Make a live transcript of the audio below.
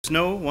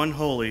no one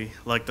holy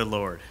like the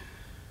Lord.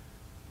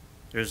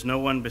 There is no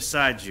one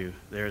beside you.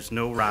 There is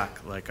no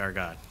rock like our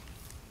God.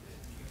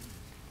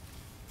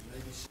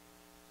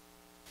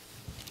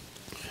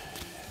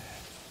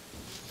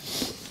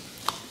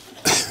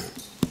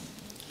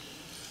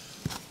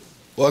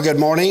 Well, good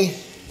morning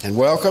and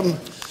welcome,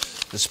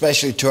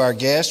 especially to our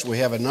guests. We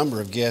have a number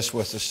of guests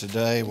with us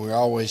today. We're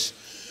always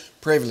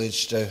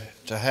privileged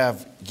to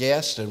have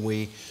guests, and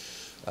we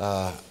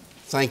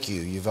thank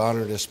you. You've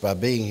honored us by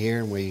being here,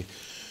 and we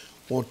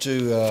want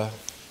to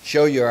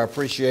show you our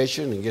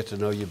appreciation and get to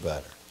know you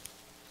better.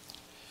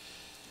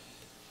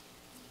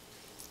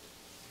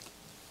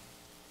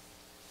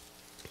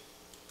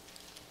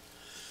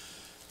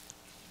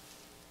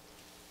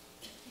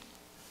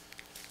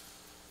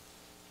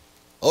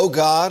 O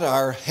God,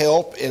 our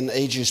help in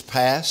ages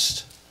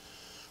past,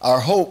 our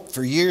hope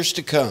for years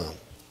to come,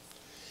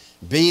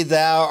 be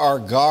thou our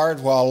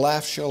guard while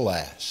life shall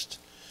last,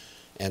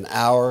 and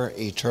our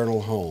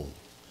eternal home.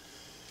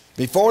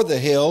 Before the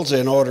hills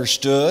in order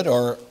stood,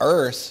 or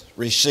earth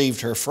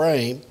received her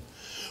frame,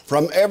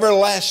 from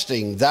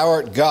everlasting thou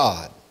art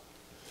God,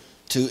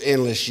 to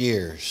endless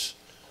years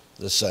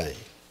the same.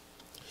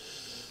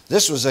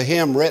 This was a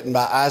hymn written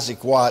by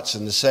Isaac Watts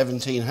in the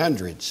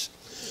 1700s.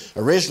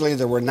 Originally,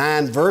 there were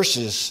 9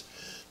 verses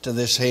to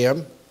this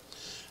hymn,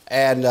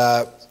 and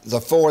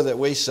the 4 that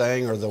we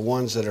sang are the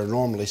ones that are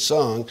normally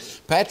sung.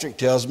 Patrick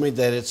tells me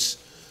that it's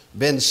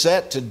been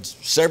set to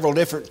several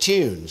different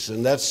tunes,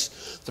 and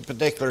that's the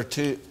particular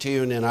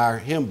tune in our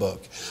hymn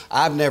book.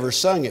 I've never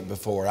sung it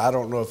before. I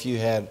don't know if you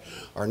had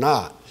or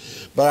not.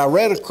 But I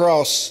read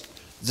across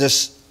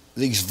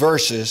these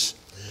verses,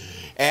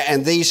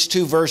 and these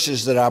 2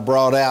 verses that I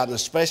brought out, and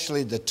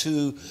especially the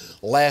 2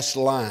 last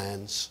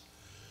lines,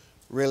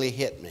 really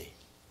hit me.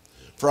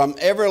 From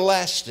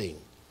everlasting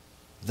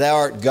thou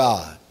art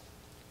God,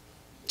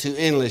 to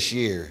endless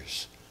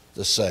years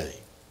the same.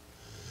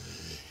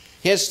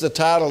 Hence the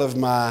title of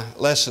my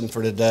lesson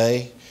for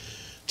today,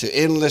 To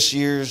Endless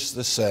Years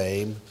the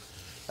Same,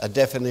 a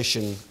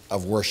definition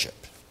of worship.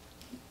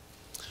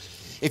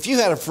 If you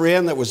had a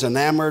friend that was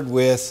enamored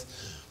with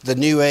the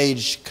New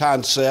Age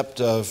concept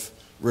of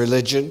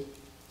religion,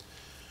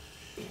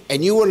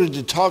 and you wanted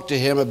to talk to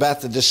him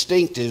about the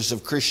distinctives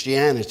of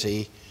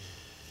Christianity,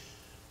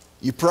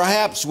 you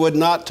perhaps would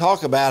not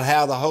talk about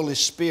how the Holy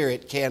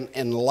Spirit can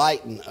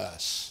enlighten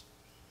us.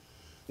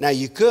 Now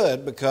you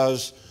could,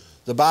 because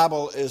the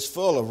Bible is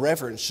full of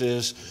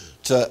references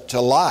to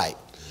light,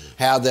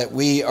 how that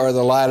we are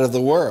the light of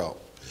the world,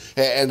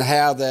 and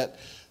how that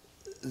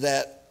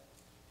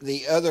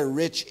the other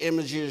rich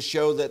images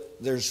show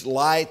that there's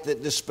light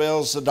that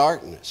dispels the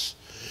darkness,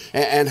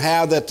 and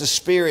how that the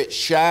Spirit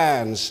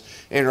shines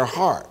in our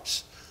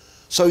hearts.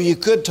 So you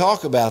could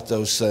talk about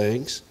those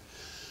things.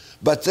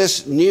 But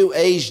this New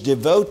Age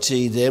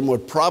devotee then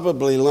would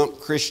probably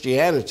lump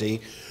Christianity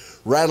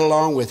right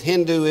along with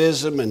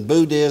Hinduism and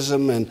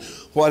Buddhism and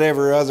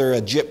whatever other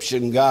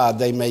Egyptian god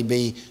they may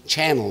be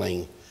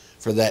channeling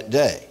for that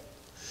day.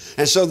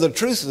 And so the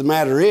truth of the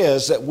matter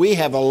is that we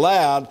have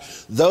allowed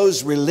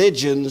those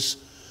religions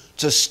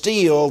to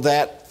steal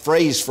that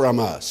phrase from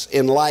us,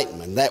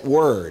 enlightenment, that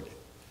word,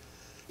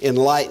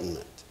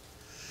 enlightenment.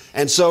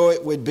 And so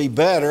it would be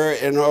better,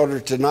 in order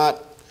to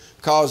not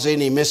cause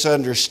any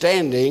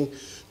misunderstanding,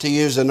 to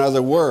use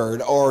another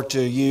word or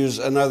to use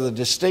another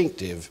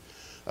distinctive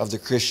of the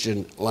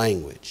Christian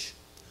language.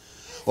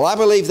 Well, I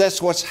believe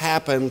that's what's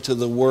happened to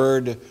the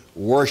word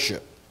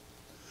worship.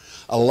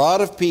 A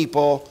lot of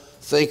people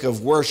think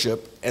of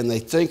worship and they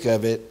think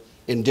of it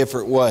in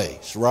different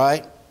ways,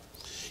 right?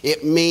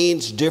 It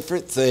means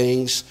different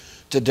things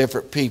to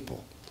different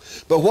people.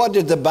 But what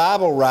did the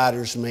Bible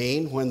writers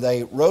mean when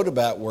they wrote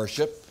about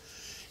worship?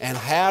 And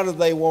how do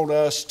they want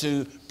us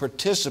to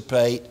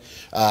participate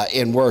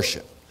in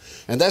worship?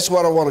 And that's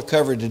what I want to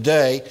cover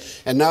today.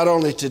 And not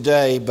only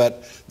today,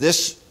 but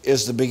this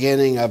is the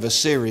beginning of a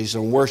series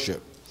on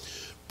worship.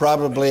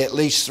 Probably at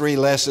least 3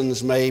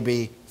 lessons,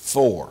 maybe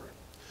 4.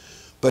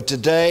 But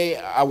today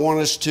I want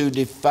us to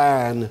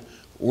define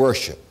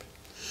worship.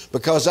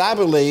 Because I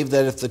believe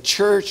that if the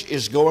church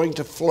is going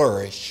to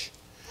flourish,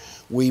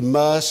 we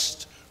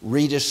must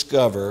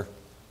rediscover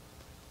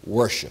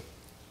worship.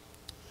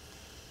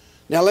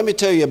 Now, let me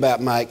tell you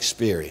about my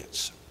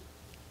experience.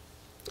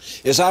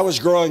 As I was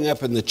growing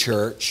up in the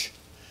church,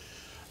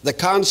 the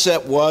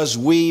concept was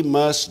we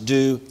must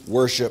do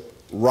worship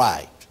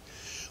right.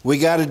 We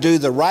got to do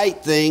the right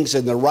things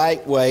in the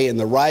right way, in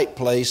the right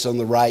place, on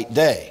the right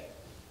day,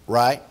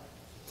 right?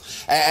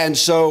 And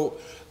so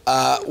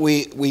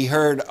we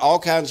heard all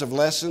kinds of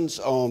lessons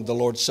on the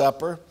Lord's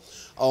Supper,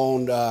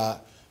 on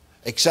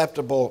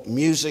acceptable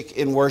music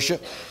in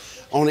worship,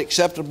 on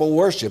acceptable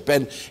worship.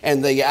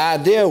 And the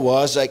idea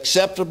was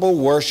acceptable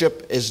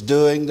worship is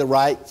doing the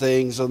right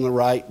things on the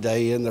right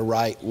day in the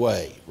right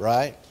way,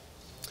 right?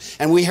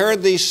 And we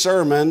heard these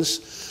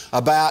sermons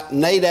about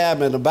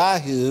Nadab and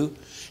Abihu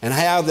and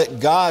how that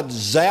God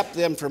zapped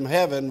them from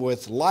heaven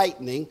with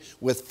lightning,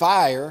 with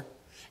fire,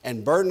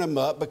 and burned them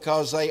up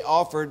because they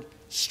offered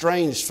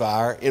strange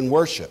fire in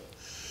worship.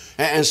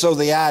 And so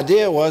the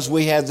idea was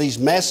we had these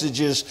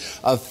messages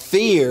of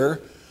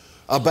fear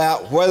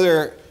about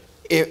whether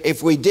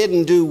if we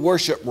didn't do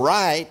worship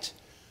right,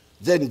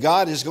 then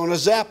God is going to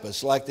zap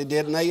us like they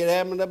did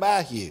Nadab and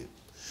Abihu.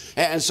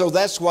 And so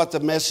that's what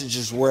the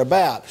messages were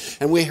about.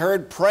 And we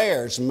heard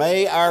prayers,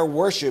 may our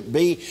worship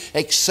be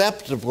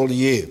acceptable to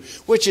you,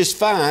 which is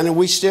fine. And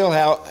we still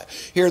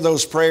hear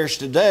those prayers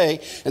today,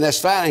 and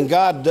that's fine. And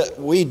God,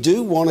 we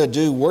do want to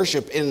do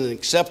worship in an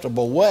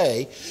acceptable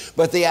way.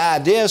 But the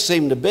idea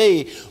seemed to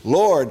be,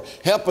 Lord,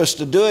 help us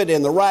to do it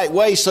in the right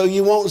way so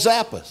you won't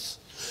zap us.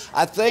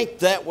 I think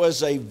that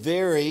was a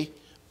very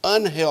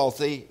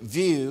unhealthy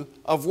view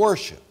of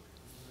worship.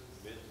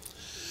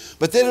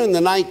 But then in the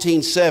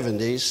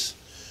 1970s,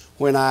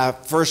 when I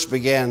first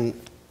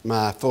began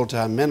my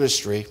full-time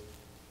ministry,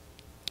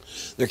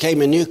 there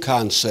came a new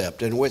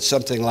concept, and it went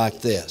something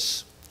like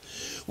this.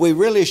 We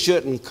really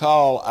shouldn't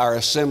call our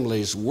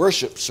assemblies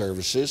worship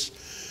services.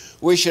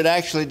 We should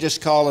actually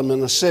just call them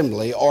an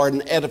assembly or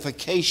an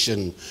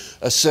edification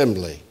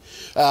assembly.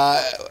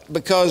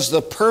 Because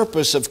the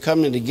purpose of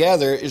coming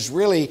together is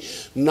really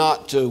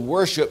not to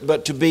worship,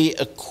 but to be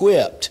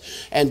equipped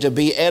and to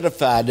be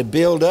edified, to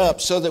build up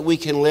so that we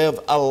can live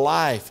a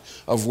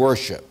life of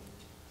worship.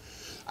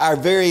 Our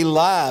very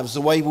lives,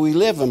 the way we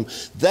live them,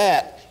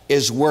 that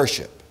is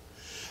worship.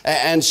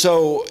 And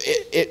so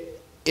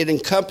it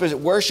encompasses,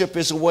 worship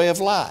is a way of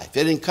life.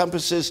 It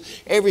encompasses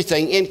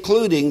everything,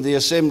 including the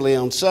assembly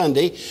on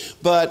Sunday,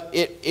 but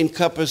it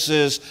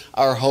encompasses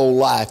our whole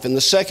life. And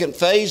the second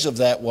phase of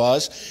that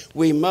was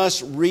we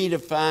must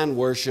redefine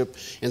worship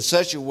in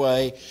such a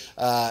way,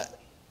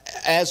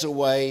 as a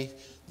way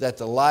that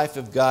the life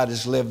of God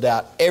is lived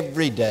out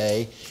every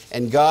day,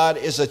 and God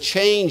is a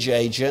change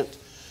agent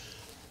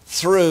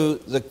through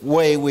the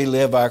way we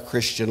live our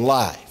Christian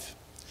life.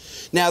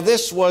 Now,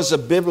 this was a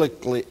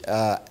biblically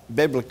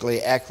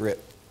accurate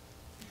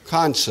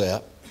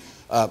concept.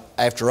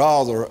 After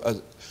all,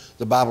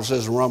 the Bible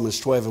says in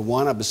Romans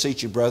 12:1, I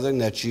beseech you, brethren,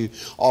 that you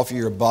offer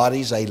your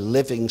bodies a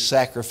living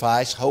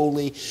sacrifice,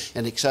 holy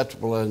and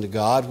acceptable unto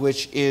God,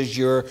 which is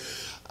your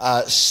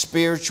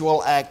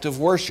spiritual act of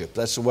worship.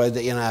 That's the way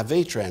the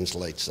NIV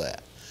translates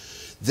that.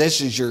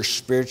 This is your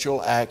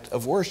spiritual act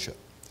of worship.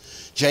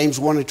 James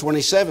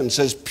 1:27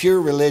 says,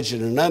 pure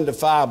religion and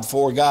undefiled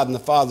before God and the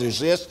Father is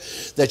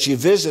this, that you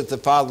visit the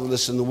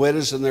fatherless and the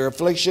widows in their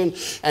affliction,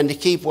 and to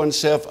keep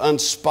oneself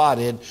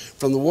unspotted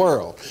from the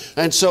world.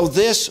 And so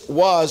this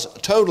was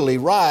totally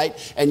right,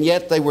 and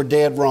yet they were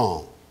dead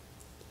wrong.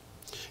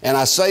 And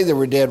I say they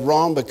were dead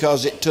wrong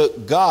because it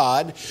took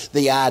God,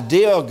 the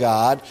ideal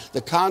God,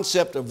 the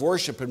concept of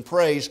worship and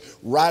praise,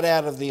 right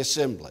out of the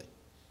assembly.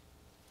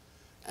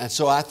 And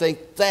so I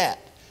think that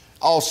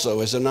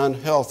also is an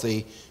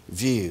unhealthy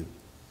view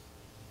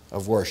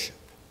of worship.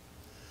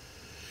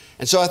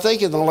 And so I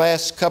think in the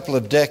last couple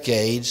of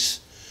decades,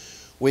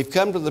 we've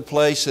come to the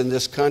place in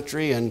this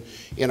country and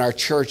in our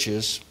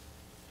churches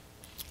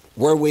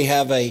where we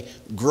have a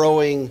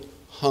growing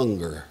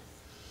hunger,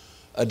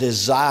 a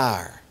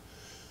desire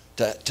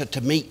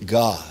to meet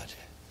God.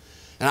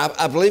 And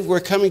I believe we're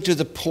coming to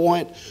the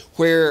point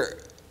where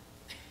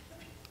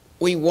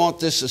we want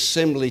this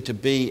assembly to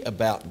be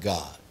about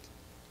God.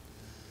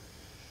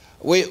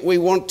 We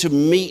want to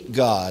meet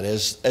God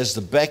as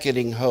the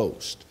beckoning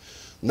host,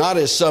 not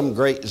as some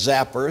great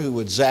zapper who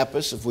would zap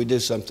us if we do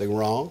something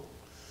wrong,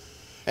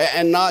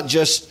 and not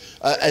just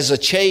as a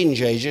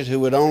change agent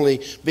who would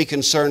only be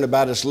concerned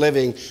about us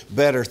living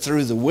better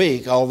through the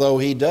week, although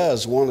He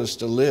does want us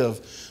to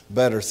live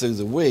better through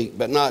the week,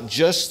 but not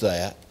just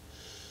that.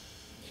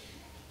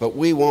 But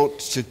we want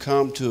to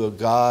come to a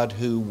God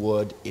who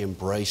would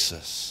embrace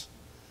us,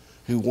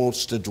 who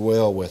wants to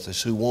dwell with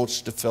us, who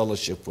wants to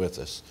fellowship with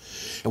us.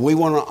 And we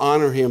want to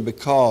honor Him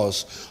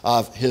because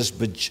of His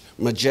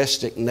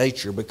majestic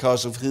nature,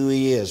 because of who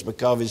He is,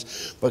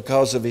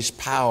 because of His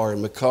power,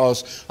 and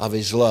because of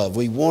His love.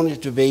 We want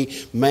it to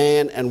be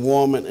man and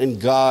woman and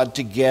God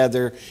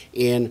together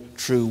in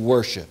true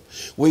worship.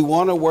 We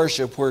want to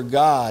worship where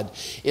God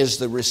is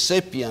the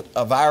recipient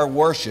of our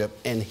worship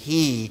and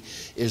He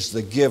is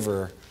the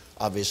giver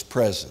of His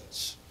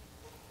presence.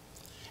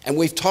 And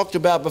we've talked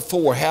about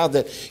before how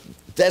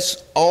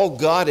that's all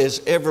God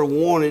has ever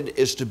wanted,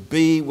 is to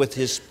be with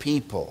His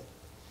people,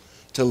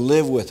 to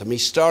live with them. He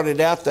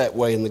started out that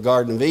way in the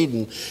Garden of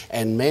Eden,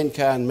 and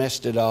mankind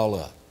messed it all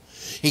up.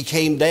 He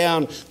came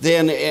down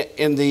then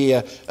in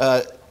the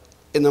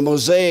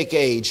Mosaic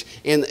age,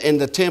 in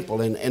the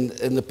temple, and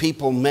the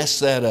people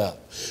messed that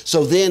up.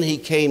 So then He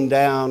came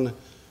down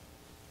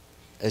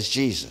as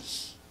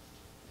Jesus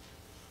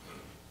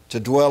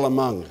to dwell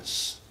among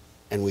us,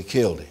 and we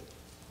killed Him.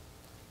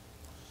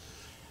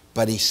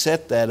 But He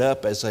set that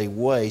up as a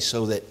way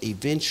so that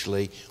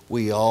eventually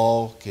we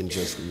all can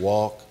just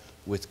walk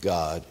with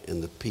God in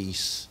the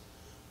peace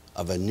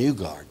of a new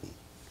garden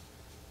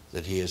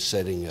that He is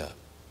setting up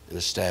and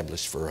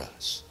established for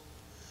us.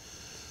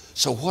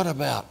 So what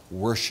about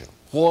worship?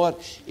 What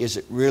is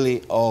it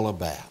really all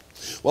about?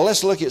 Well,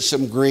 let's look at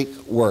some Greek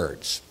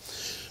words.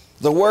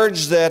 The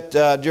words that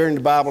during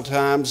the Bible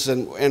times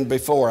and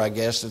before, I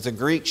guess, that the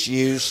Greeks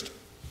used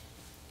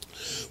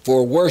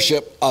for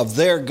worship of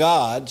their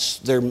gods,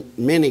 their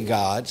many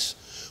gods,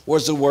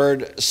 was the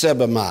word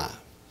sebamai.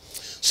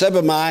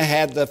 Sebamai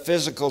had the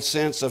physical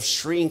sense of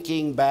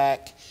shrinking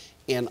back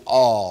in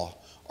awe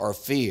or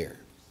fear.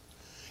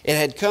 It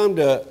had come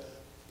to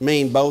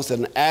mean both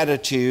an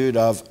attitude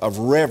of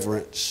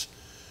reverence,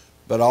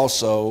 but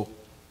also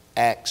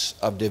acts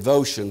of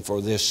devotion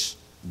for this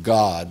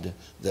God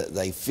that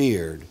they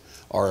feared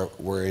or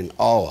were in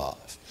awe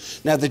of.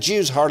 Now, the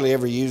Jews hardly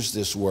ever used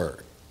this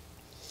word.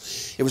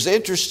 It was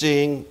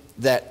interesting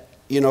that,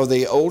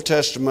 the Old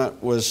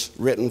Testament was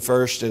written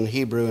first in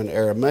Hebrew and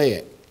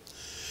Aramaic.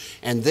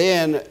 And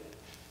then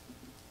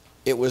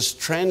it was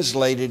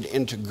translated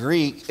into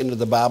Greek, into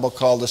the Bible,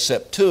 called the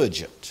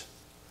Septuagint.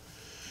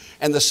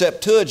 And the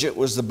Septuagint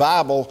was the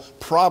Bible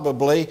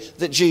probably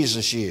that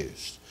Jesus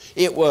used.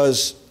 It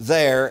was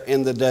there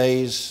in the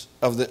days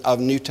of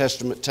New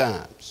Testament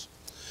times.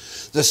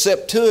 The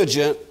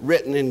Septuagint,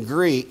 written in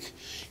Greek,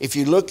 if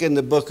you look in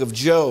the book of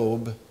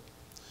Job,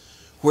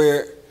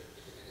 where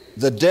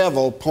the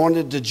devil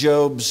pointed to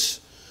Job's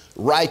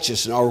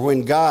righteousness, or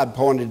when God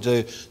pointed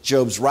to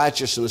Job's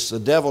righteousness, the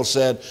devil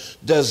said,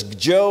 "Does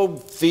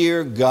Job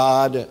fear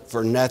God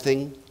for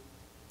nothing?"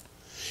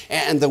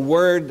 And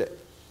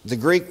the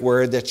Greek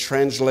word that's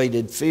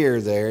translated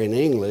fear there in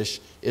English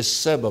is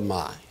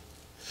sebamai.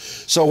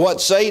 So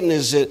what Satan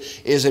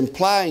is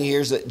implying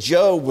here is that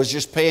Job was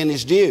just paying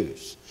his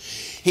dues.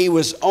 He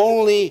was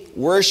only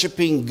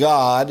worshiping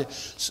God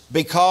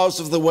because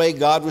of the way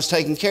God was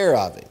taking care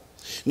of him.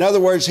 In other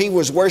words, he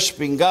was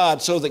worshiping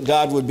God so that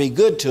God would be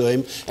good to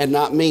him and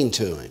not mean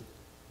to him.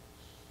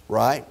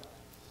 Right?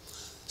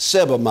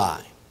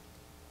 Sebamai.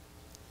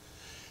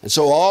 And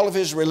so all of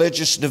his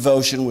religious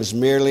devotion was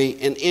merely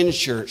an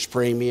insurance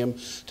premium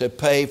to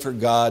pay for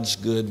God's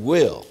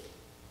goodwill.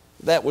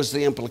 That was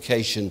the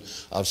implication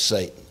of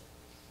Satan.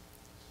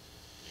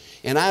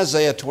 In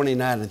Isaiah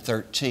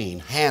 29:13,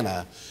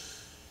 Hannah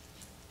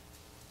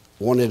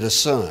wanted a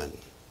son,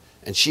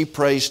 and she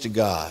prays to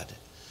God.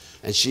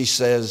 And she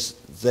says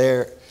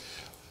wait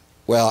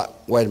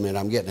a minute,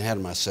 I'm getting ahead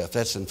of myself.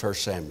 That's in 1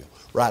 Samuel.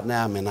 Right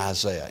now I'm in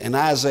Isaiah. In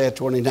Isaiah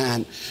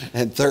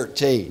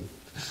 29:13,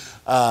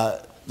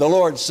 the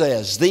Lord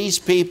says, "These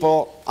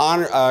people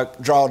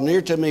draw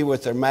near to me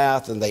with their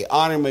mouth, and they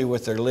honor me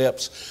with their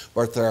lips,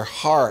 but their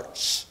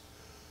hearts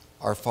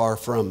are far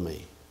from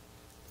me.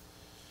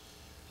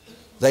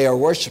 They are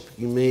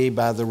worshiping me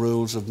by the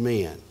rules of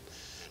men."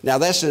 Now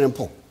that's an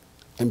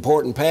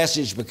important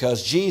passage,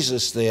 because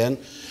Jesus then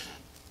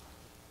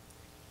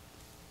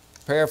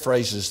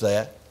paraphrases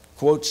that,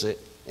 quotes it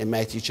in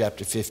Matthew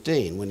chapter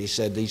 15 when he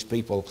said, "These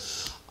people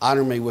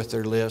honor me with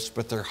their lips,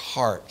 but their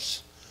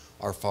hearts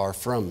are far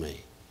from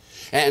me."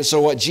 And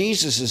so what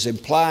Jesus is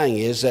implying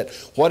is that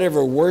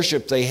whatever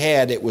worship they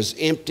had, it was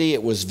empty,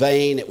 it was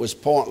vain, it was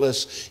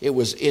pointless, it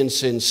was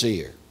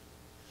insincere.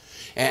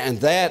 And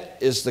that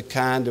is the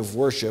kind of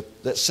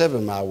worship that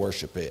sebamai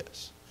worship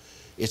is.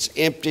 It's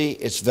empty,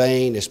 it's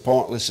vain, it's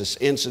pointless, it's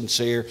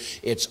insincere.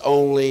 It's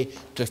only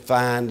to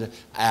find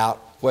out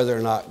whether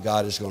or not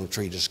God is going to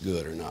treat us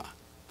good or not.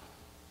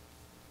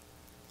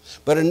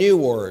 But a new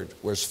word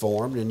was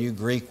formed, a new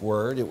Greek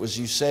word. It was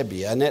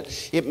eusebia, and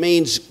it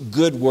means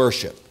good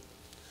worship.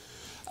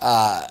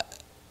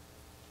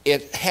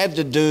 It had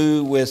to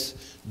do with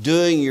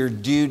doing your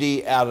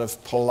duty out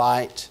of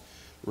polite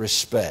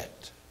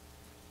respect.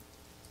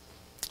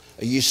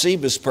 A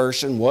Eusebius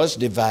person was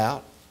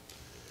devout.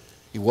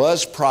 He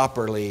was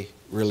properly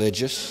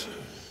religious.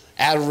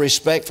 Out of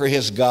respect for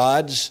his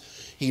gods,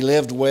 he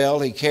lived well,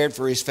 he cared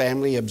for his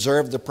family, he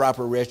observed the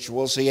proper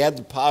rituals, he had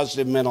the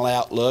positive mental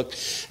outlook,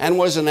 and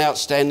was an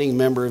outstanding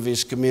member of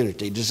his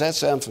community. Does that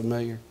sound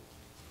familiar?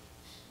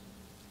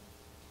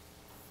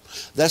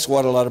 That's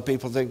what a lot of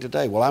people think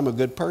today. Well, I'm a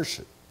good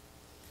person.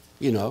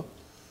 I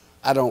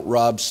don't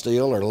rob,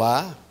 steal, or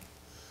lie.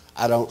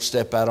 I don't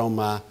step out on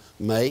my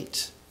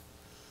mate.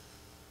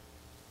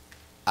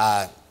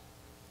 I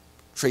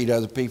treat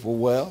other people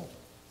well.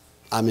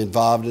 I'm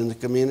involved in the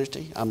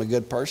community. I'm a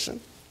good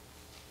person.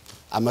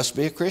 I must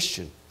be a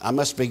Christian. I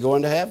must be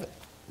going to heaven,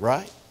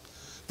 right?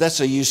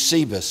 That's a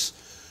Eusebius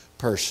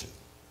person.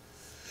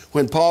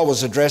 When Paul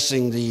was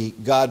addressing the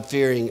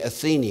God-fearing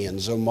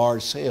Athenians on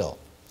Mars Hill,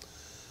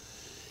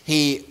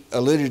 he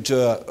alluded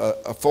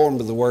to a form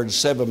of the word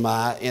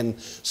sebamai in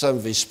some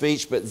of his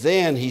speech, but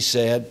then he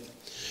said,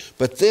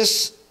 "But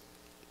this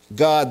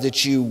God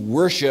that you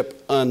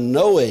worship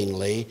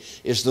unknowingly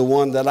is the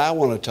one that I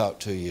want to talk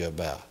to you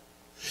about."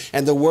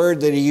 And the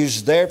word that he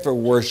used there for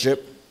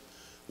worship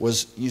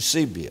was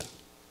eusebia.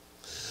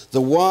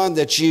 The one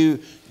that you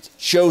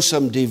show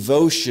some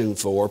devotion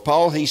for.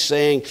 Paul, he's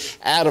saying,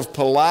 out of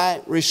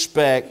polite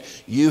respect,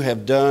 you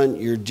have done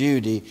your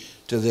duty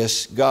to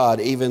this God,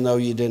 even though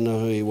you didn't know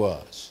who he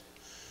was.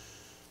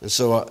 And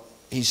so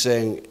he's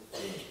saying,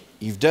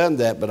 you've done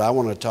that, but I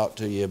want to talk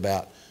to you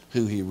about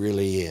who he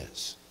really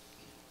is.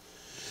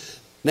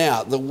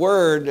 Now, the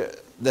word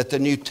that the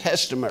New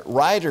Testament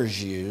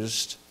writers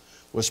used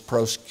was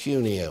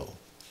proskuneo.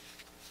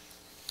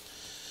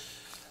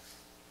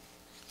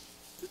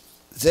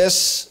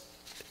 This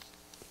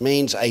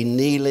means a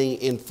kneeling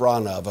in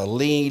front of, a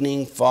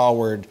leaning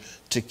forward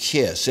to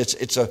kiss.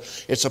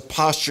 It's a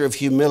posture of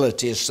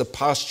humility. It's the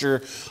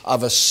posture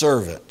of a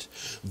servant.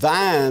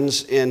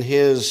 Vines, in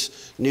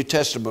his New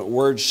Testament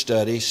word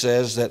study,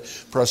 says that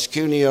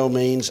proskuneo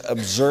means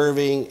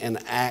observing an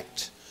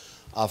act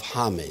of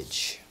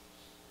homage.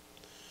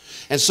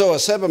 And so a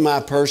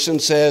Sebamite person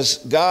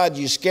says, God,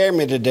 you scare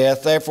me to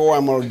death, therefore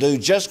I'm going to do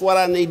just what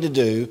I need to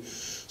do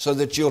so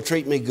that you'll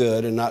treat me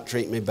good and not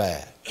treat me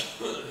bad.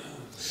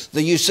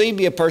 The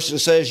Eusebia person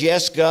says,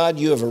 yes, God,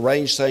 you have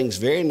arranged things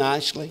very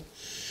nicely,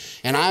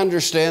 and I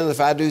understand that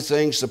if I do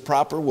things the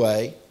proper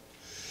way,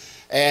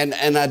 and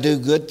I do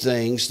good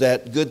things,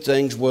 that good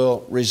things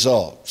will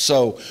result.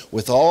 So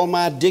with all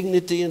my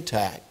dignity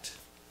intact,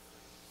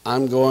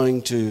 I'm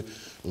going to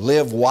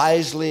live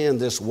wisely in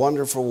this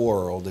wonderful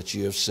world that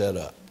you have set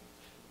up.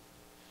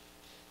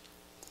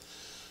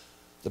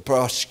 The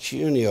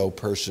proskuneo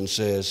person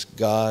says,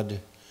 God,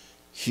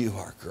 you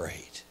are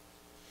great.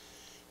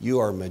 You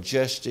are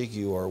majestic,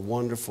 you are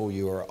wonderful,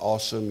 you are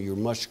awesome, you're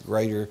much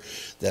greater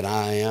than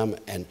I am.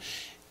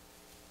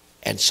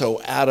 And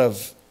so out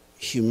of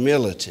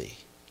humility,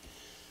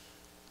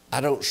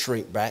 I don't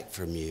shrink back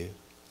from you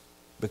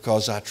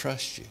because I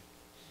trust you.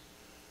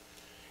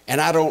 And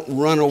I don't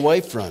run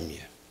away from you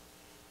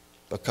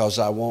because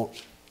I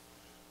want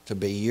to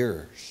be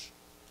yours.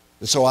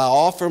 And so I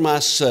offer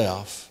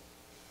myself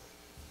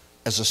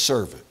as a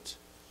servant,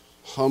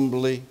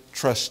 humbly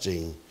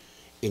trusting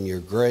in your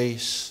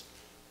grace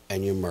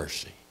and your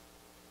mercy.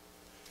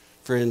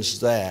 Friends,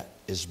 that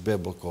is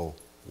biblical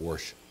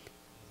worship.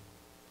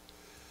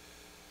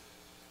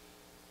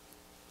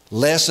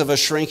 Less of a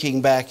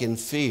shrinking back in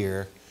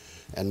fear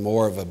and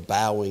more of a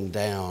bowing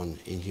down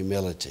in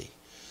humility.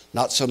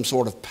 Not some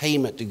sort of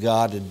payment to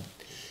God to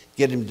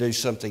get Him to do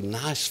something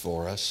nice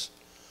for us,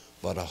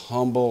 but a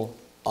humble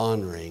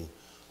honoring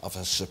of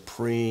a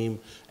supreme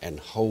and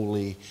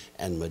holy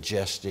and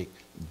majestic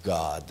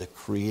God, the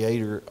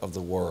creator of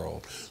the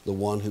world, the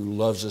one who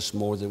loves us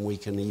more than we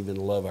can even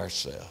love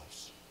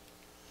ourselves.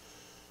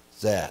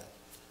 That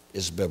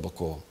is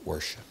biblical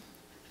worship.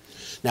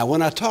 Now,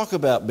 when I talk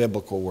about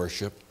biblical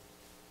worship,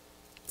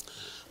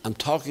 I'm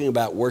talking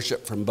about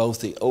worship from both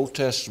the Old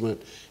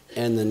Testament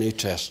and the New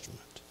Testament.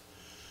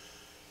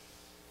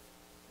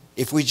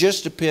 If we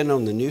just depend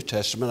on the New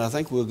Testament, I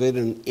think we'll get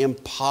an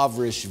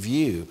impoverished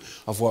view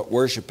of what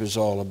worship is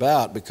all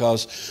about,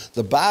 because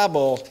the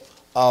Bible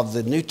of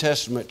the New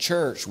Testament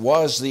church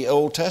was the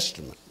Old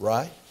Testament,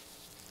 right?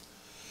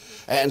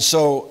 And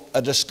so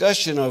a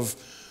discussion of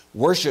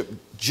worship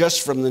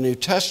just from the New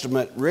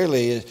Testament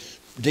really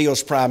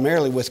deals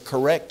primarily with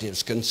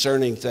correctives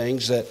concerning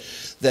things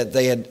that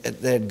they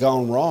had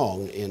gone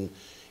wrong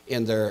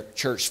in their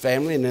church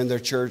family and in their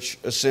church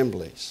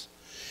assemblies.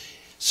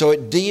 So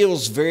it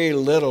deals very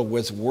little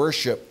with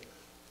worship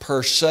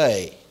per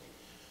se.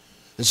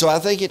 And so I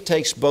think it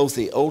takes both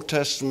the Old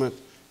Testament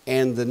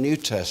and the New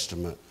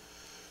Testament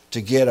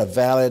to get a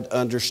valid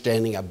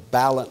understanding, a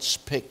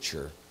balanced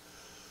picture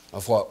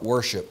of what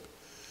worship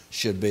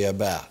should be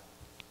about.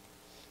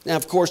 Now,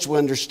 of course, we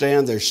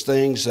understand there's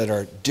things that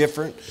are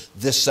different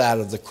this side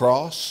of the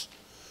cross.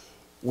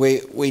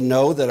 We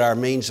know that our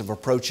means of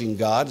approaching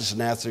God is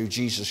now through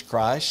Jesus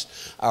Christ,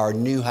 our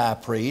new high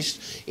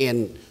priest,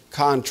 in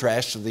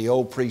contrast to the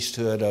old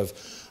priesthood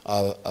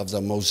of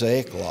the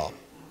Mosaic law.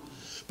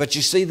 But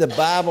you see, the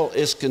Bible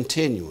is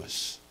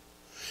continuous.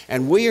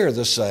 And we are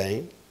the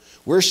same.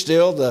 We're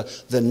still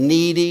the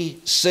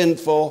needy,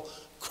 sinful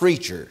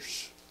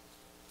creatures,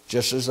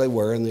 just as they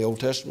were in the Old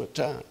Testament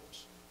times.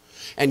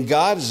 And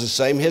God is the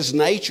same. His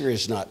nature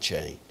is not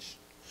changed.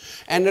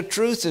 And the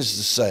truth is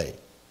the same.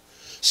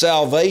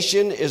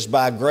 Salvation is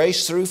by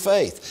grace through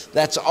faith.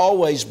 That's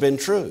always been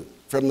true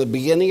from the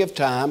beginning of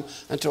time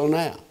until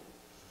now.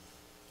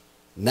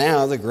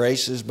 Now the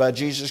grace is by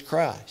Jesus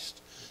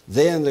Christ.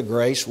 Then the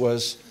grace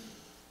was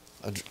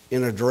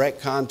in a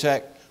direct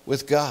contact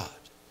with God.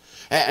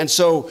 And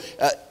so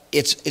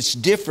it's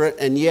different,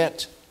 and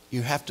yet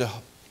you have to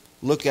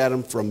look at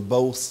them from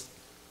both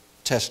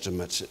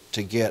testaments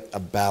to get a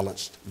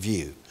balanced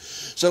view.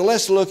 So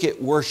let's look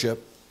at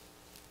worship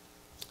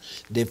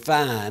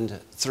defined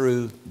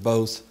through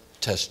both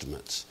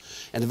testaments.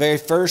 And the very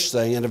first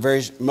thing and the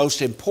very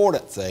most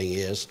important thing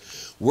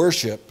is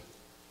worship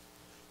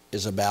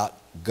is about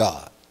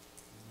God.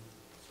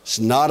 It's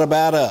not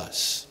about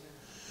us.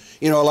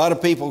 You know, a lot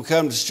of people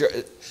come to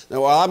church,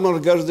 well, I'm going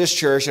to go to this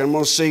church and I'm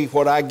going to see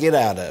what I get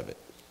out of it.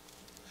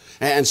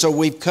 And so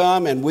we've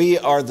come and we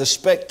are the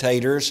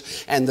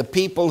spectators, and the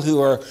people who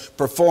are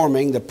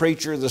performing, the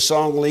preacher, the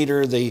song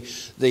leader,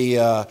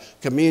 the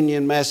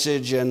communion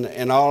message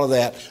and all of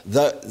that,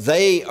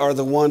 they are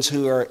the ones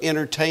who are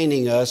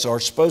entertaining us,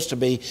 or supposed to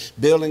be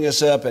building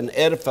us up and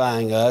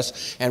edifying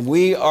us, and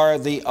we are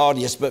the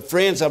audience. But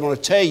friends, I'm going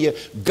to tell you,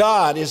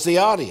 God is the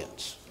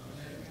audience.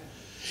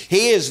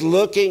 He is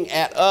looking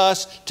at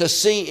us to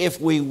see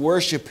if we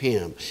worship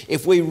Him,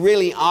 if we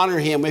really honor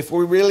Him, if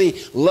we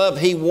really love.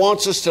 He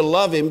wants us to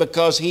love Him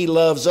because He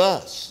loves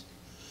us.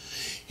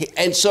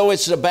 And so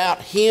it's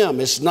about Him.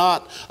 It's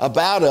not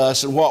about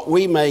us and what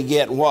we may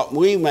get and what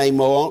we may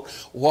want,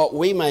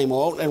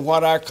 and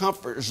what our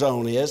comfort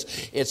zone is.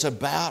 It's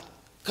about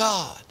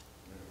God.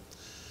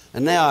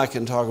 And now I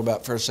can talk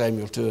about 1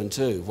 Samuel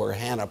 2:2, where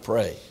Hannah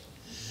prayed.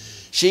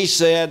 She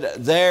said,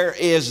 "There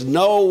is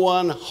no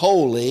one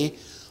holy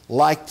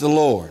like the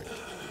Lord."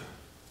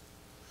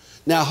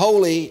 Now,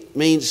 holy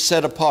means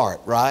set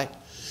apart, right?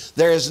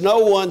 There is no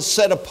one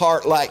set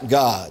apart like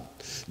God.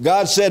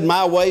 God said,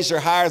 "My ways are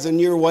higher than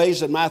your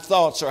ways, and my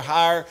thoughts are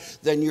higher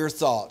than your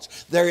thoughts."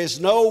 There is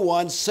no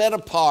one set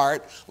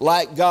apart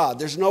like God.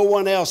 There's no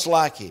one else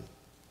like Him.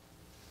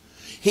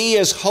 He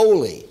is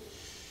holy.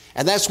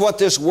 And that's what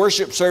this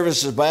worship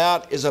service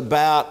is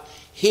about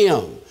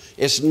Him.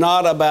 It's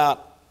not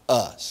about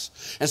us.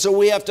 And so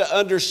we have to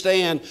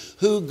understand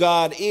who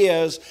God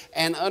is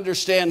and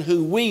understand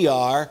who we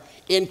are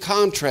in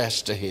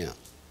contrast to Him.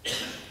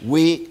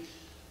 Weak,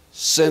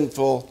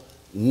 sinful,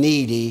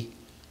 needy,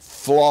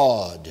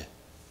 flawed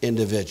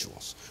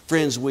individuals.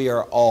 Friends, we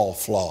are all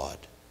flawed.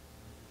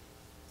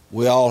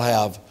 We all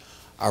have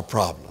our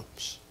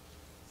problems.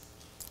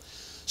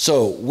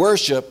 So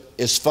worship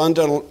is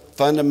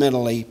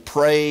fundamentally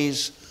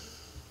praise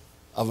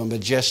of a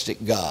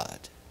majestic God.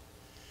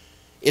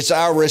 It's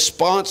our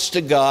response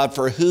to God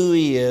for who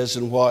He is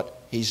and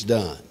what He's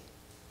done.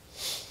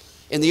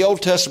 In the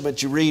Old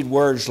Testament, you read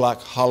words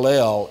like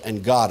Hallel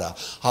and Gada.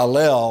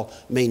 Hallel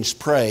means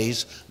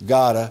praise.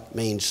 Gada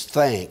means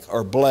thank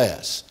or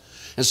bless.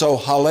 And so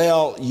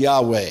Hallel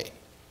Yahweh,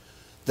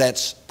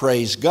 that's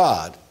praise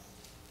God.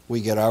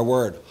 We get our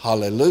word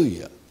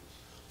hallelujah.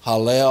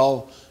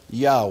 Hallel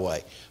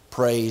Yahweh,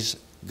 praise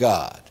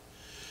God.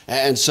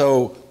 And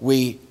so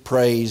we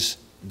praise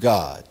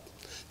God.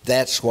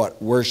 That's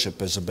what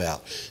worship is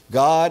about.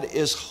 God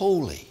is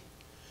holy,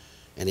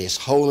 and His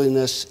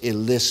holiness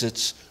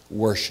elicits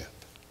worship.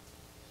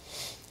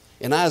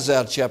 In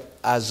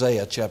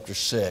Isaiah chapter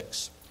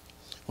 6,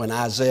 when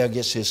Isaiah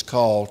gets his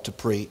call to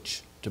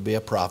preach, to be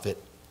a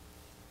prophet,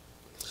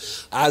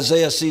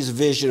 Isaiah sees a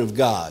vision of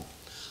God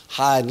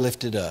high and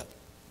lifted up,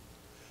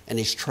 and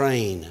His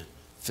train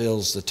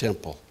fills the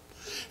temple.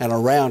 And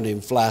around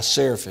Him fly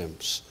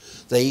seraphims.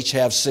 They each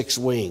have 6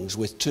 wings.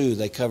 With 2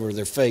 they cover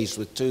their face,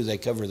 with 2 they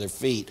cover their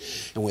feet,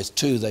 and with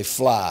 2 they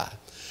fly.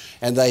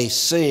 And they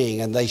sing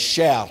and they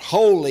shout,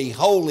 "Holy,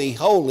 holy,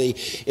 holy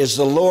is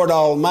the Lord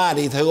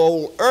Almighty. The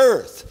whole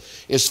earth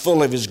is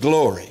full of His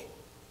glory."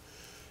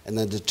 And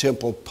then the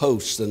temple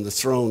posts and the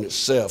throne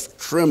itself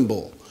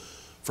tremble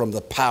from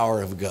the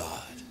power of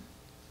God.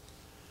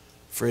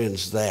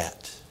 Friends,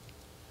 that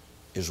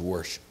is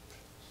worship.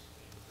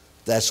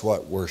 That's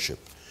what worship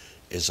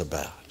is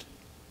about.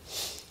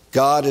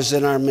 God is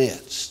in our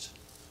midst,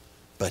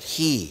 but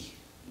He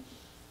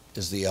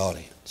is the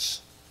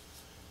audience.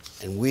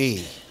 And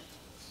we,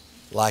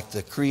 like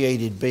the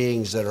created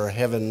beings that are in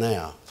heaven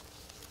now,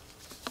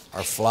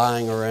 are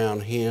flying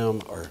around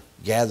Him or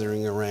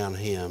gathering around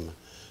Him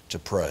to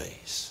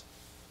praise.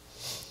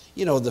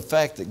 You know, the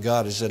fact that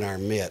God is in our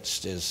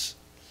midst is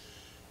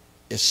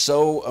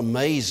so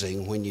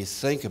amazing when you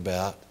think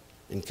about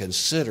and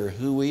consider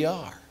who we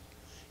are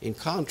in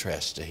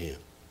contrast to Him.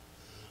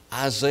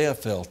 Isaiah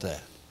felt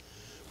that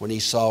when he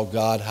saw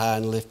God high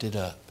and lifted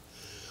up,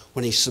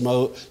 when he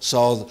saw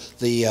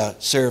the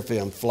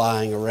seraphim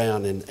flying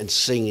around and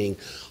singing,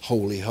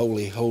 "Holy,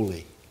 holy,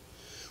 holy."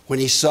 When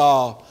he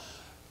saw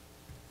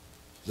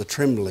the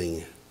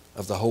trembling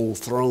of the whole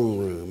throne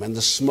room and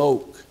the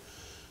smoke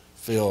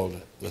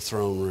filled the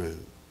throne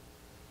room.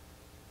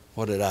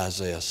 What did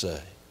Isaiah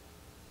say?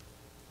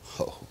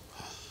 "Oh,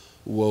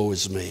 woe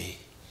is me.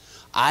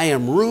 I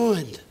am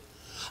ruined.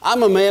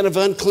 I'm a man of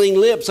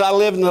unclean lips. I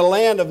live in the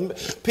land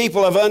of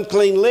people of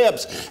unclean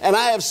lips, and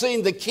I have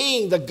seen the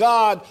King, the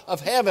God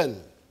of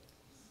heaven.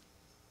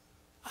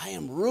 I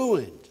am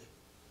ruined."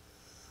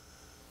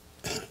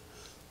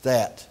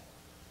 That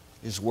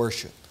is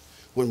worship.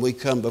 When we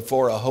come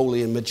before a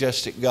holy and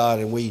majestic God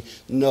and we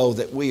know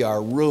that we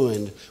are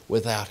ruined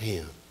without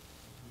Him.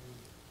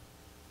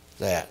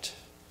 That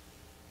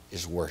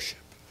is worship.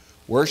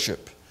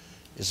 Worship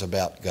is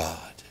about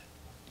God.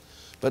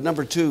 But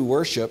number 2,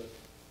 worship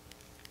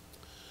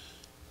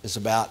is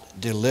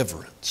about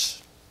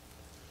deliverance.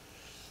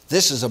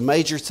 This is a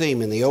major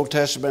theme in the Old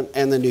Testament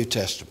and the New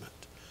Testament.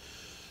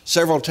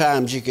 Several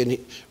times you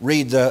can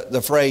read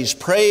the phrase,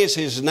 "Praise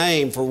His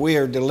name, for we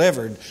are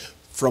delivered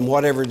from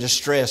whatever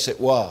distress it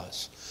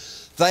was."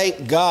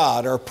 Thank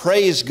God or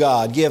praise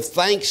God, give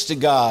thanks to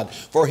God,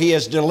 for He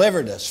has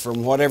delivered us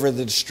from whatever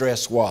the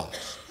distress was.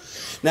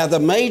 Now, the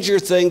major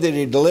thing that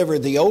He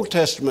delivered the Old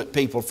Testament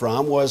people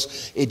from was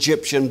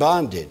Egyptian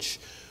bondage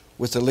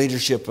with the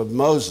leadership of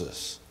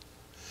Moses.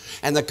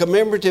 And the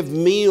commemorative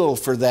meal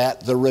for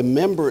that, the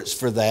remembrance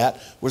for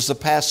that, was the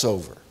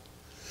Passover.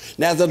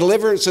 Now, the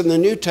deliverance in the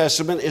New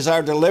Testament is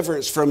our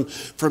deliverance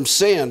from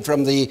sin,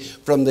 from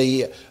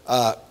the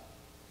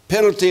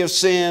penalty of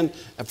sin,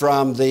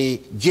 from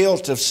the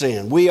guilt of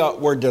sin.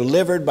 We're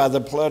delivered by the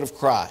blood of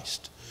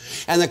Christ.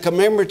 And the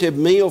commemorative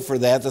meal for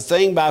that, the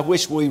thing by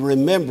which we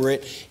remember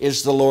it,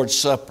 is the Lord's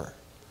Supper.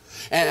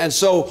 And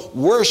so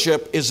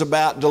worship is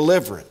about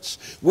deliverance.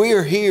 We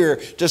are here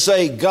to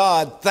say,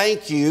 God,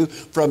 thank you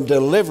for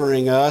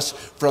delivering us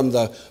from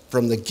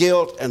the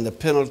guilt and the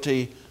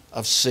penalty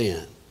of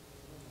sin.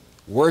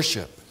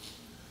 Worship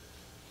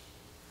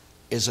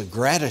is a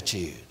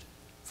gratitude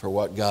for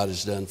what God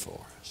has done for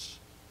us.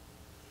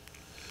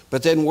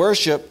 But then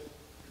worship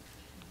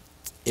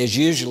is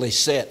usually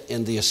set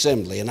in the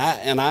assembly. And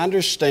I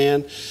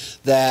understand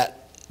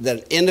that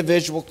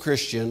individual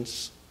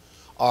Christians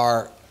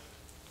are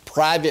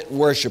private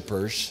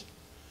worshipers,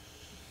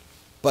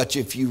 but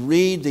if you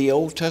read the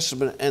Old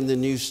Testament and the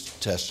New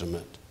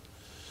Testament,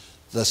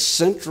 the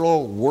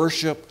central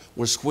worship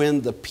was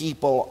when the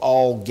people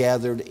all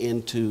gathered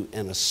into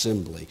an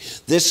assembly.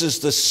 This is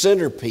the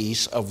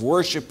centerpiece of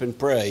worship and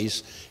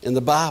praise in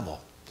the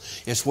Bible.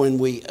 It's when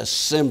we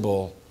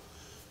assemble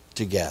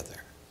together.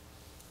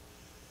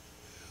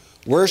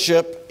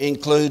 Worship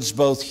includes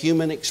both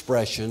human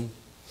expression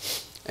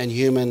and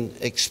human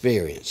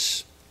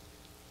experience.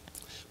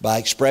 By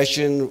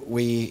expression,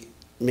 we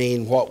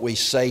mean what we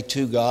say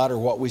to God or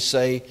what we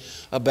say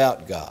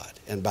about God.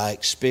 And by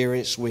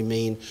experience, we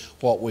mean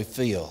what we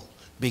feel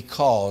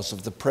because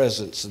of the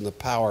presence and the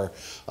power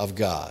of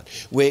God.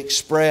 We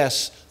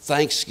express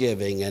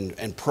thanksgiving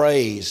and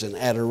praise and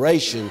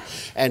adoration,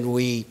 and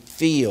we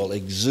feel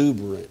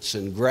exuberance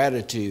and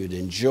gratitude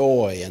and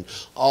joy and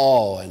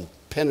awe and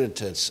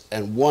penitence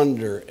and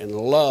wonder and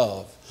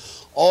love.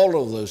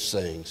 All of those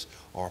things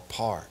are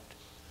part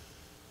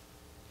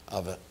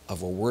of a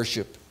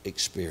worship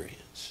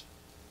experience.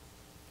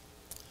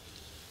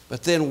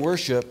 But then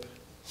worship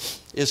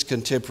is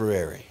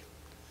contemporary.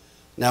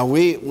 Now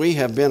we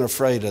have been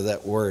afraid of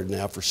that word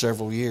now for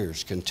several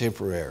years,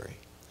 contemporary,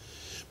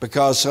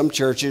 because some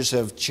churches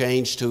have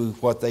changed to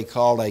what they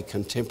call a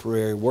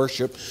contemporary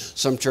worship.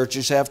 Some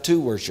churches have two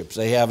worships.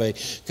 They have a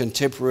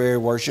contemporary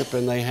worship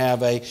and they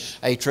have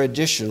a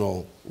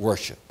traditional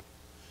worship.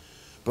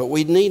 But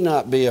we need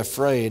not be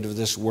afraid of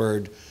this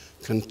word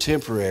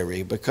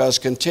contemporary, because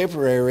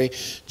contemporary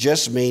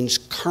just means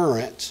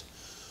current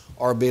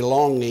or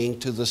belonging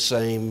to the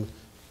same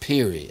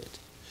period.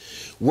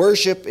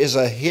 Worship is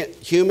a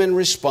human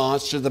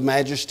response to the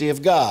majesty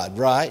of God,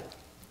 right?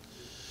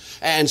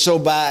 And so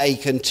by a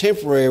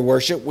contemporary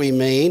worship, we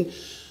mean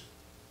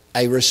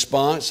a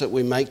response that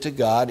we make to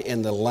God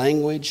in the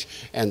language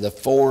and the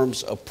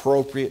forms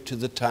appropriate to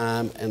the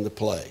time and the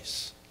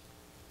place.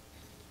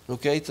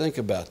 Okay, think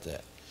about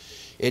that.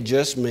 It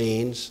just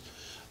means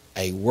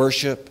a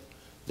worship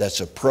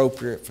that's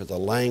appropriate for the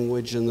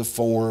language and the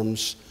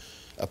forms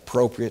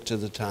appropriate to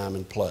the time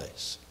and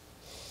place.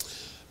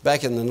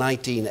 Back in the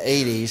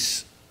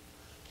 1980s,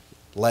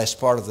 last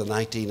part of the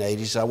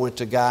 1980s, I went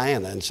to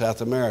Guyana in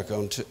South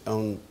America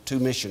on two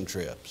mission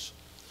trips.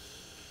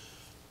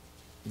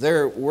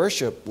 Their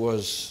worship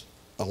was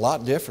a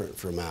lot different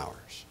from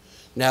ours.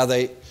 Now,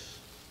 they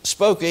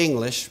spoke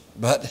English,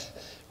 but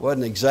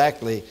wasn't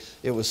exactly,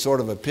 it was sort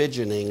of a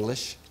pidgin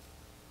English,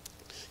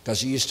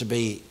 because it used to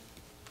be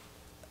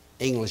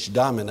English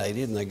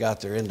dominated, and they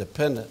got their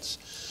independence.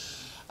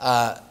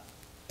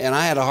 And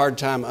I had a hard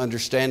time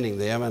understanding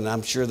them, and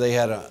I'm sure they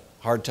had a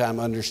hard time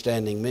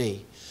understanding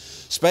me,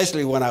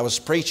 especially when I was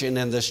preaching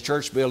in this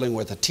church building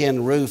with a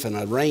tin roof and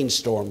a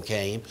rainstorm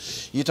came.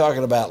 You're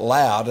talking about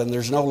loud, and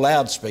there's no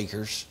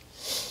loudspeakers,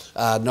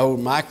 no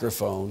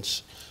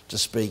microphones to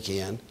speak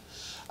in.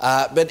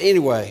 But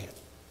anyway,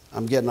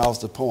 I'm getting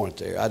off the point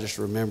there. I just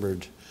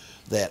remembered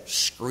that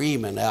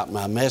screaming out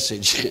my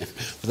message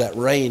with that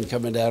rain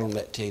coming down on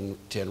that tin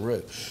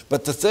roof.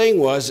 But the thing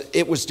was,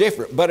 it was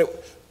different, but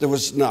it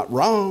was not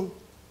wrong.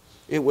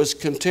 It was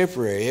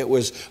contemporary. It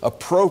was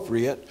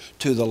appropriate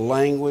to the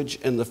language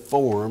and the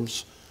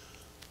forms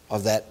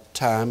of that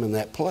time and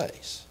that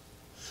place.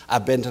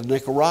 I've been to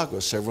Nicaragua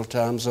several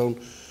times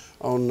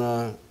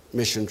on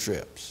mission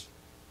trips.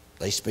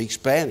 They speak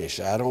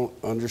Spanish. I don't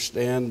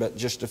understand but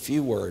just a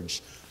few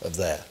words of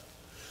that.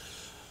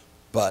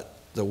 But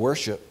the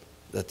worship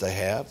that they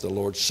have, the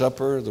Lord's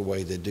Supper, the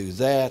way they do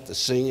that, the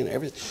singing,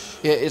 everything,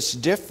 it's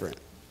different.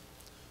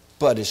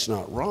 But it's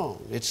not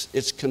wrong.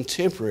 It's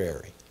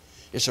contemporary.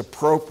 It's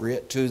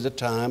appropriate to the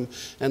time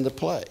and the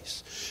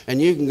place.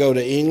 And you can go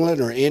to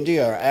England or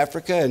India or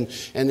Africa,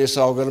 and it's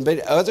all going to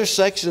be other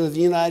sections of the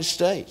United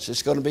States.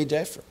 It's going to be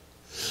different.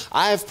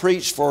 I have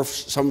preached for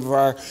some of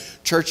our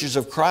churches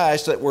of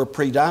Christ that were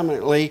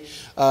predominantly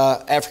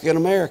African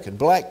American,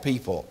 black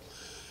people.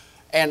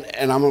 And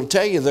I'm going to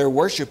tell you, their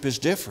worship is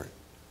different.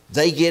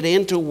 They get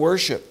into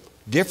worship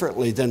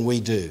differently than we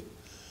do.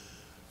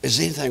 Is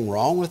anything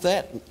wrong with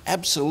that?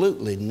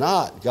 Absolutely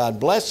not. God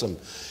bless them.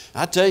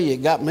 I tell you,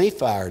 it got me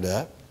fired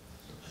up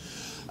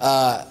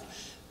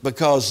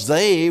because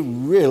they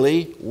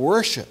really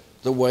worship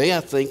the way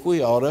I think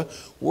we ought to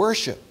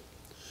worship.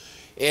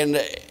 And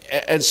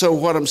so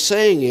what I'm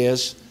saying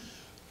is,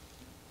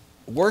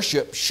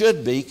 worship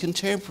should be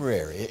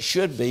contemporary. It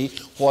should be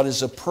what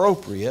is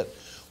appropriate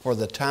for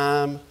the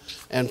time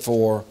and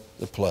for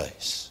the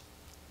place.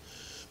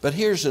 But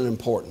here's an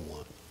important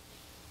one.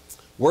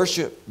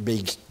 Worship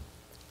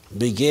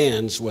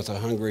begins with a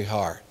hungry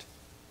heart.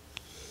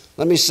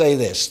 Let me say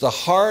this. The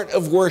heart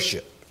of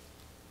worship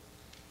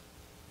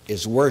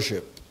is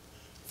worship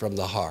from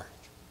the heart.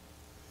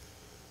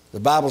 The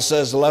Bible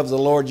says, love the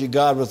Lord your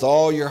God with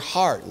all your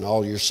heart and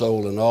all your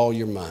soul and all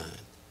your mind.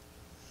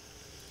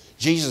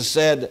 Jesus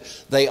said,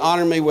 they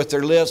honor me with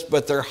their lips,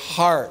 but their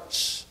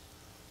hearts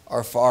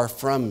are far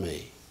from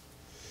me.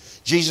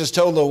 Jesus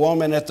told the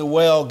woman at the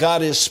well,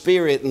 God is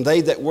spirit, and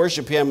they that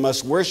worship him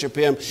must worship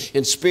him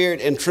in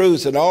spirit and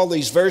truth. And all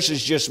these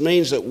verses just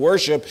means that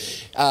worship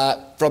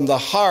from the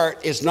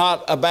heart is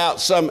not about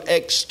some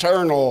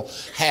external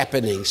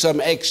happening,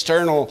 some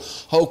external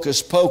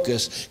hocus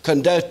pocus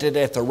conducted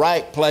at the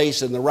right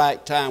place and the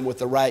right time with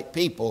the right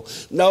people.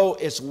 No,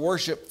 it's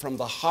worship from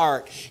the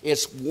heart.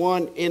 It's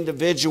one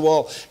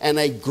individual and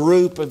a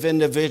group of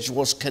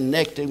individuals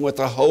connecting with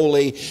a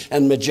holy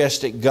and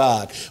majestic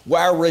God.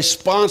 Our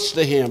response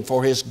to him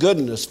for his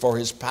goodness, for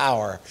his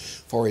power,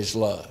 for his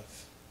love.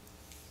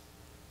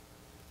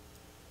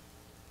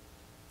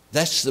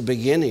 That's the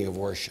beginning of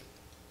worship,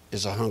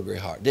 is a hungry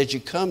heart. Did you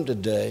come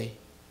today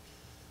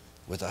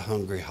with a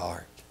hungry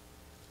heart,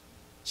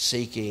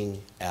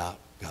 seeking out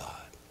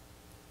God?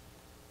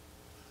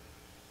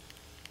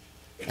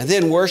 And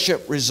then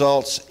worship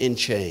results in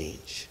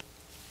change.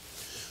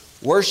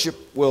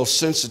 Worship will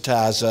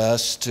sensitize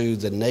us to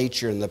the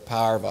nature and the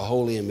power of a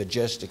holy and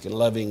majestic and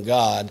loving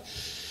God.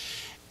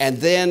 And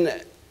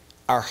then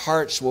our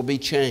hearts will be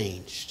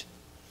changed.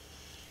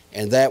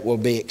 And that will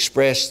be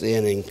expressed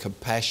then in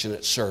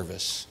compassionate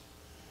service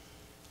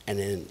and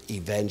in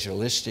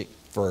evangelistic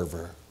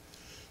fervor.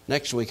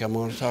 Next week I'm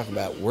going to talk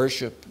about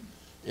worship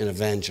and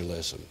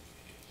evangelism.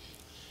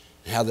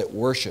 And how that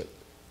worship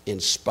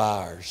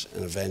inspires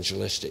an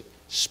evangelistic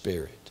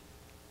spirit.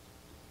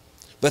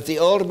 But the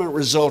ultimate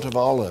result of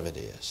all of it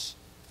is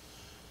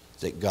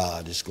that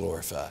God is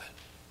glorified.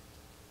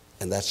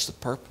 And that's the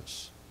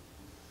purpose.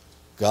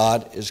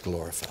 God is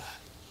glorified.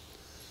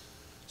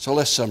 So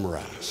let's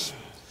summarize.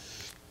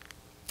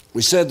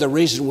 We said the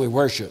reason we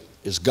worship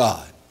is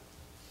God.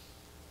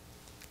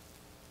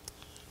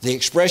 The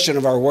expression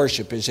of our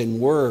worship is in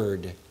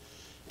word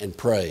and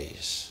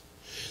praise.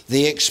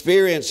 The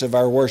experience of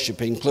our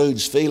worship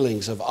includes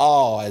feelings of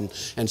awe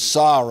and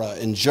sorrow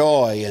and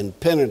joy and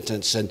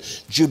penitence and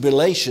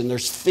jubilation.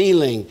 There's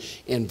feeling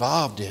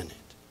involved in it.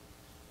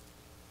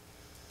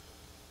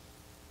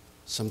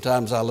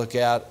 Sometimes I look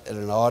out at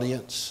an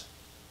audience,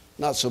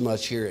 not so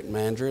much here at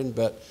Mandarin,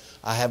 but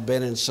I have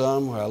been in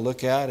some where I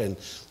look out and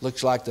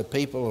looks like the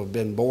people have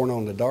been born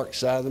on the dark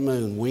side of the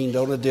moon, weaned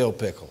on a dill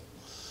pickle.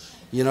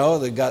 You know,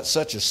 they've got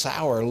such a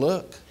sour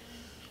look.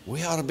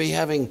 We ought to be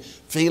having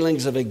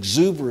feelings of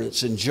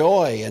exuberance and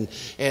joy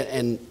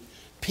and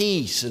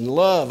peace and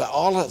love,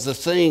 all of the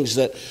things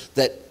that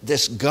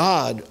this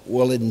God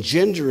will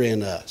engender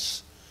in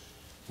us.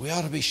 We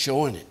ought to be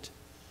showing it.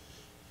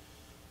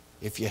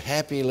 If you're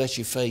happy, let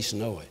your face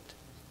know it,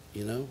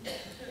 you know.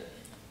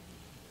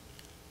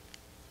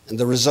 And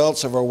the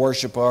results of our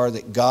worship are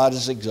that God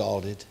is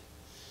exalted,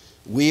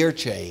 we are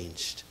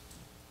changed,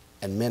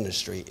 and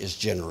ministry is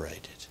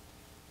generated.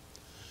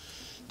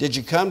 Did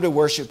you come to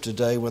worship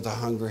today with a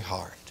hungry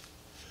heart?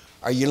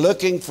 Are you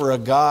looking for a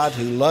God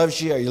who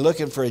loves you? Are you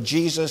looking for a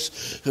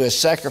Jesus who has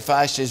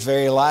sacrificed his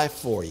very life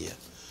for you?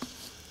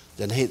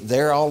 Then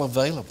they're all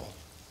available,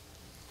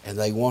 and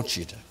they want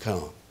you to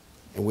come.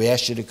 And we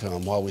ask you to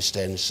come while we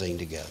stand and sing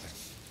together.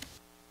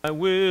 I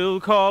will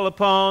call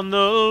upon the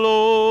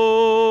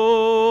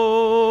Lord.